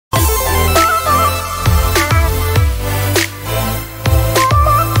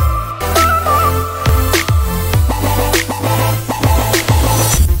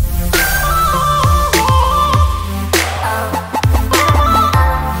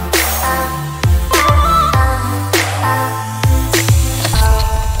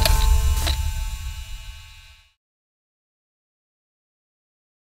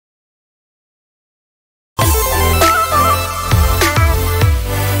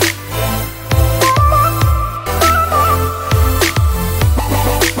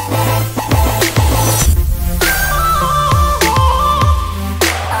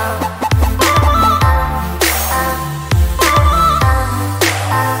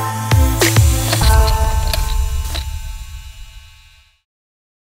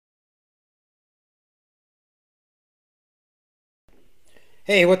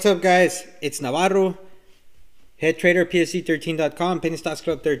Hey, what's up, guys? It's Navarro, head trader, PSC13.com, Penny Stocks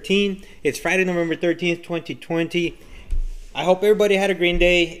Club 13. It's Friday, November 13th, 2020. I hope everybody had a green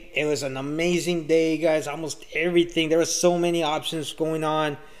day. It was an amazing day, guys. Almost everything. There were so many options going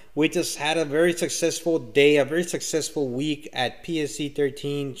on. We just had a very successful day, a very successful week at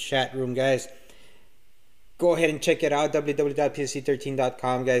PSC13 chat room, guys. Go ahead and check it out,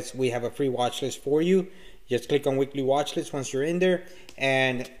 www.psc13.com, guys. We have a free watch list for you. Just click on weekly watch list once you're in there.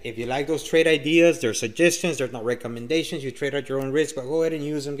 And if you like those trade ideas, they're suggestions, there's no recommendations. You trade at your own risk, but go ahead and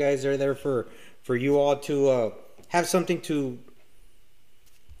use them, guys. They're there for you all to have something to,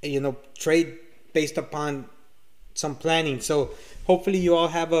 trade based upon some planning. So hopefully you all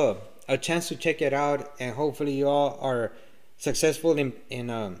have a chance to check it out, and hopefully you all are successful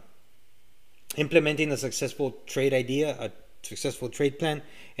in implementing a successful trade idea, a successful trade plan,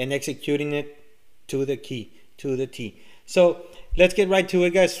 and executing it to the T. So let's get right to it,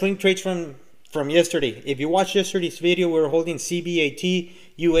 guys. Swing trades from yesterday. If you watched yesterday's video, we were holding CBAT,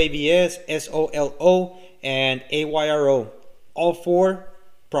 UAVS, SOLO, and AYRO. All four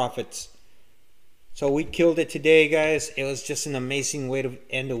profits. So we killed it today, guys. It was just an amazing way to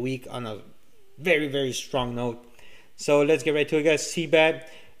end the week on a very, very strong note. So let's get right to it, guys. CBAT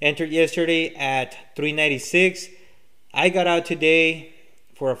entered yesterday at 396. I got out today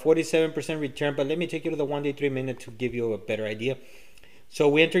for a 47% return, but let me take you to the 1 day 3 minute to give you a better idea. So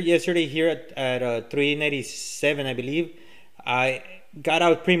we entered yesterday here at 397, I believe. I got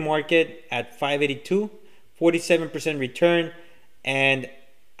out pre-market at 582, 47% return, and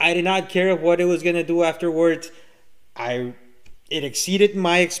I did not care what it was going to do afterwards. It exceeded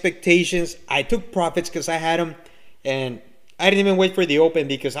my expectations. I took profits because I had them, and I didn't even wait for the open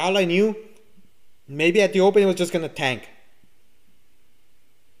because all I knew, maybe at the open it was just going to tank.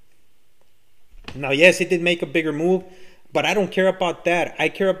 Now, yes, it did make a bigger move, but I don't care about that. I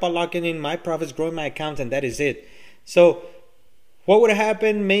care about locking in my profits, growing my accounts, and that is it. So what would have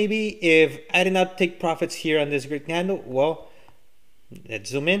happened maybe if I did not take profits here on this great candle? Well,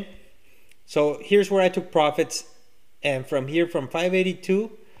 let's zoom in. So here's where I took profits, and from here, from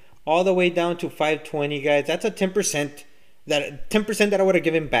 582 all the way down to 520, guys, that's a 10%. That 10% that I would have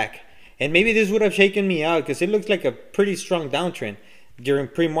given back. And maybe this would have shaken me out because it looks like a pretty strong downtrend during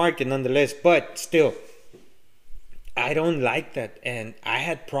pre-market nonetheless, but still, I don't like that, and I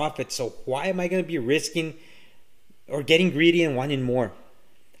had profits, so why am I going to be risking or getting greedy and wanting more?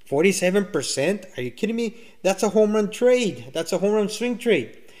 47%? Are you kidding me? That's a home run trade. That's a home run swing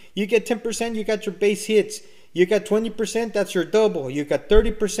trade. You get 10%, you got your base hits. You got 20%, that's your double. You got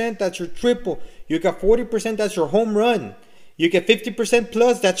 30%, that's your triple. You got 40%, that's your home run. You get 50%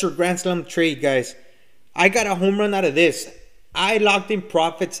 plus, that's your grand slam trade, guys. I got a home run out of this. I locked in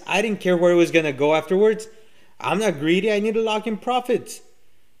profits. I didn't care where it was going to go afterwards. I'm not greedy. I need to lock in profits.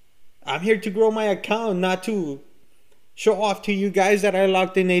 I'm here to grow my account, not to show off to you guys that I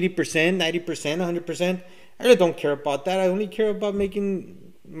locked in 80%, 90%, 100%. I really don't care about that. I only care about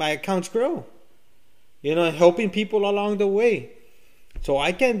making my accounts grow. Helping people along the way. So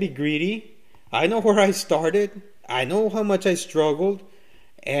I can't be greedy. I know where I started. I know how much I struggled.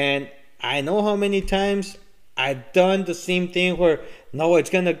 And I know how many times I've done the same thing where, no, it's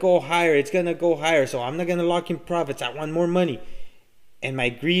going to go higher. It's going to go higher. So I'm not going to lock in profits. I want more money. And my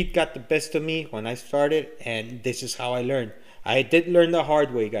greed got the best of me when I started. And this is how I learned. I did learn the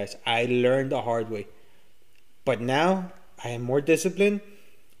hard way, guys. I learned the hard way. But now I am more disciplined.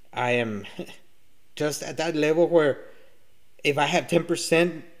 I am just at that level where if I have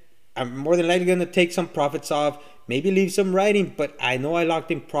 10%, I'm more than likely going to take some profits off. Maybe leave some writing. But I know I locked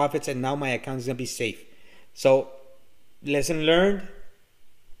in profits and now my account is going to be safe. So, lesson learned,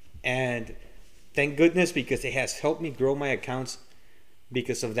 and thank goodness because it has helped me grow my accounts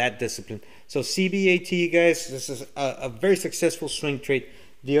because of that discipline. So CBAT, guys, this is a very successful swing trade.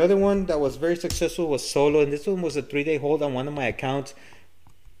 The other one that was very successful was Solo, and this one was a 3-day hold on one of my accounts.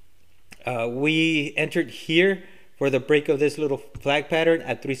 We entered here for the break of this little flag pattern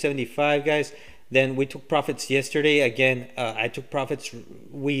at 375, guys. Then we took profits yesterday. Again, I took profits.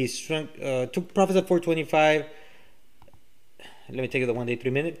 We took profits at 425. Let me take it the 1 day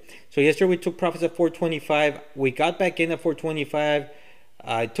 3 minute. So yesterday we took profits at 425. We got back in at 425.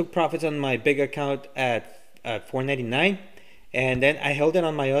 I took profits on my big account at 499, and then I held it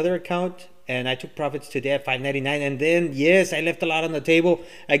on my other account, and I took profits today at 599. And then yes, I left a lot on the table.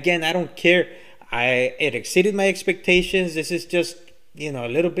 Again, I don't care. It exceeded my expectations. This is just a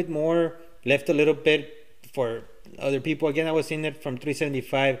little bit more. Left a little bit for other people. Again, I was in it from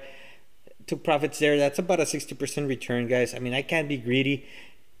 375. Took profits there. That's about a 60% return, guys. I mean, I can't be greedy.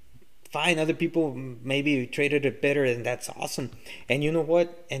 fine. Other people maybe traded it better, and that's awesome. And you know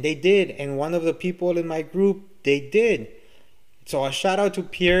what? And they did. And one of the people in my group, they did. So a shout out to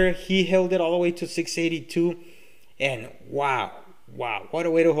Pierre. He held it all the way to 682. And wow, what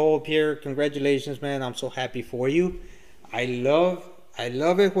a way to hold, Pierre. Congratulations, man. I'm so happy for you. I love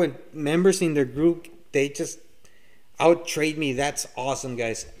it when members in the group, they just out trade me. That's awesome,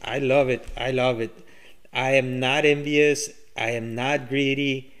 guys. I love it. I am not envious. I am not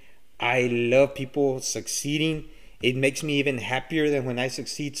greedy. I love people succeeding. It makes me even happier than when I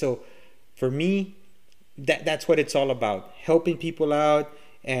succeed. So for me, that's what it's all about. Helping people out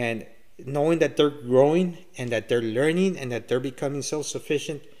and knowing that they're growing and that they're learning and that they're becoming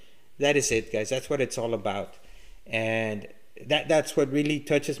self-sufficient. That is it, guys. That's what it's all about. And that's what really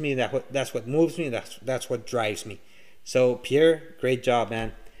touches me. That's what moves me. That's what drives me. So Pierre, great job,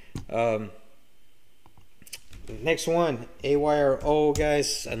 man. Next one, AYRO,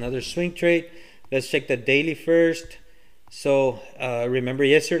 guys, another swing trade. Let's check the daily first. So remember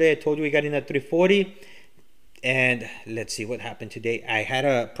yesterday I told you we got in at 340, and let's see what happened today. I had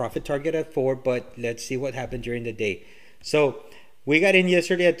a profit target at 4, but let's see what happened during the day. So we got in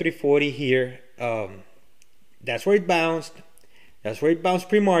yesterday at 340 here. That's where it bounced. That's where it bounced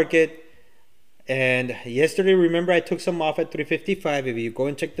pre-market. And yesterday, remember, I took some off at 355. If you go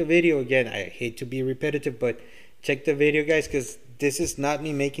and check the video again, I hate to be repetitive, but check the video, guys, because this is not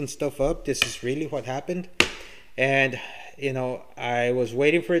me making stuff up. This is really what happened. And you know, I was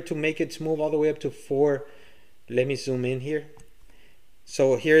waiting for it to make its move all the way up to 4. Let me zoom in here.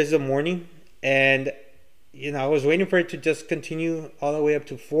 So here is the morning, and you know, I was waiting for it to just continue all the way up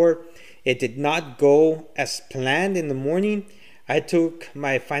to 4. It did not go as planned in the morning. I took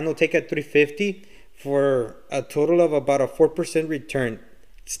my final take at 350 for a total of about a 4% return.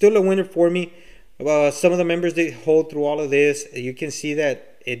 Still a winner for me. Some of the members, they hold through all of this. You can see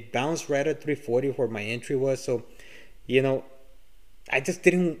that it bounced right at 340 where my entry was. So, you know, I just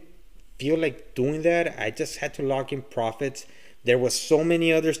didn't feel like doing that. I just had to lock in profits. There was so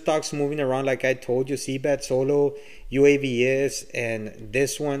many other stocks moving around, like I told you, CBAT, Solo, UAVS, and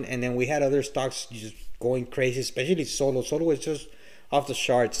this one. And then we had other stocks just going crazy, especially Solo. Solo was just off the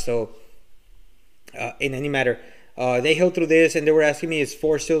charts. So in any matter, they held through this, and they were asking me, is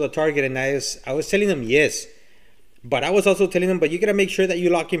 4 still the target? And I was telling them yes. But I was also telling them, but you got to make sure that you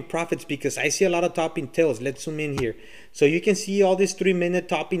lock in profits, because I see a lot of topping tails. Let's zoom in here. So you can see all these 3-minute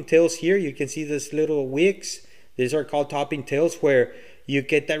topping tails here. You can see this little wicks. These are called topping tails, where you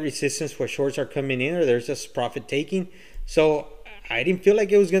get that resistance where shorts are coming in or there's just profit taking. So I didn't feel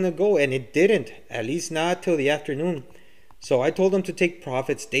like it was going to go, and it didn't, at least not till the afternoon. So I told them to take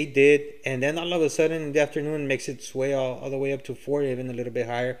profits. They did. And then all of a sudden in the afternoon, it makes its way all the way up to 4, even a little bit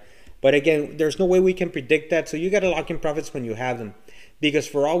higher. But again, there's no way we can predict that. So you got to lock in profits when you have them, because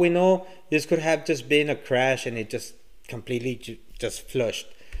for all we know, this could have just been a crash and it just completely just flushed.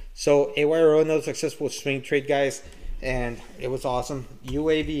 So AYRO, another successful swing trade, guys, and it was awesome.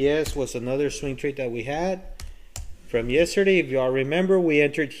 UAVS was another swing trade that we had from yesterday. If y'all remember, we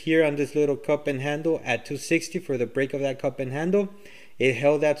entered here on this little cup and handle at 260 for the break of that cup and handle. It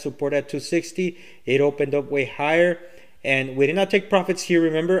held that support at 260. It opened up way higher, and we did not take profits here.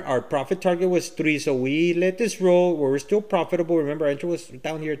 Remember, our profit target was 3, so we let this roll. We're still profitable. Remember, our entry was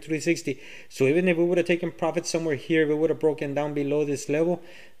down here at 360. So even if we would have taken profits somewhere here, if it would have broken down below this level,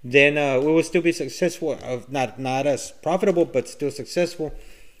 then we would still be successful. Not as profitable, but still successful.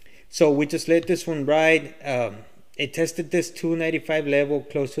 So we just let this one ride. It tested this 295 level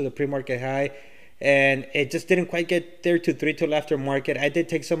close to the pre-market high, and it just didn't quite get there to 3 till after market. I did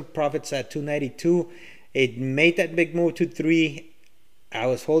take some profits at 292. It made that big move to 3. I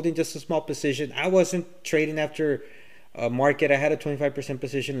was holding just a small position. I wasn't trading after market. I had a 25%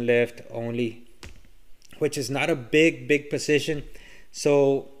 position left only, which is not a big position.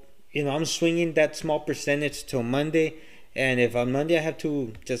 So, you know, I'm swinging that small percentage till Monday. And if on Monday I have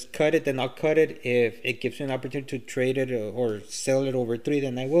to just cut it, then I'll cut it. If it gives me an opportunity to trade it or sell it over 3,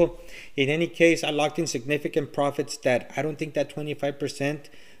 then I will. In any case, I locked in significant profits that I don't think that 25%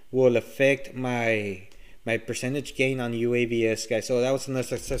 will affect my percentage gain on UAVS, guys. So that was another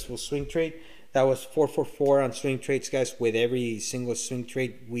successful swing trade. That was 444 on swing trades, guys. With every single swing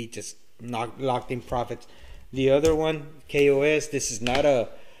trade, we just locked in profits. The other one, KOS, this is not a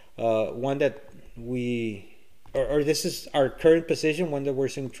one that we... Or this is our current position, one that we're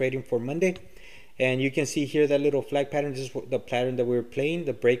seeing trading for Monday. And you can see here that little flag pattern. This is the pattern that we were playing,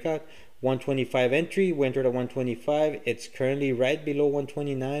 the breakout. 125 entry. We entered at 125. It's currently right below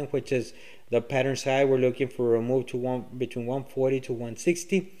 129, which is the pattern side. We're looking for a move to between 140 to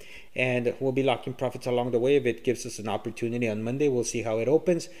 160, and we'll be locking profits along the way. If it gives us an opportunity on Monday, we'll see how it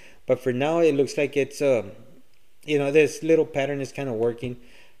opens. But for now, it looks like it's this little pattern is kind of working.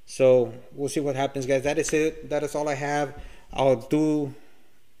 So we'll see what happens, guys. That is it. That is all I have. I'll do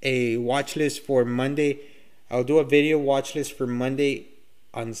a watch list for Monday. I'll do a video watch list for Monday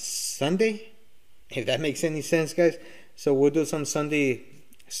on Sunday, if that makes any sense, guys. So we'll do some Sunday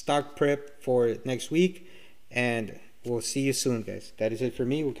stock prep for next week, and we'll see you soon, guys. That is it for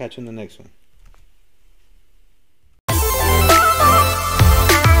me. We'll catch you in the next one.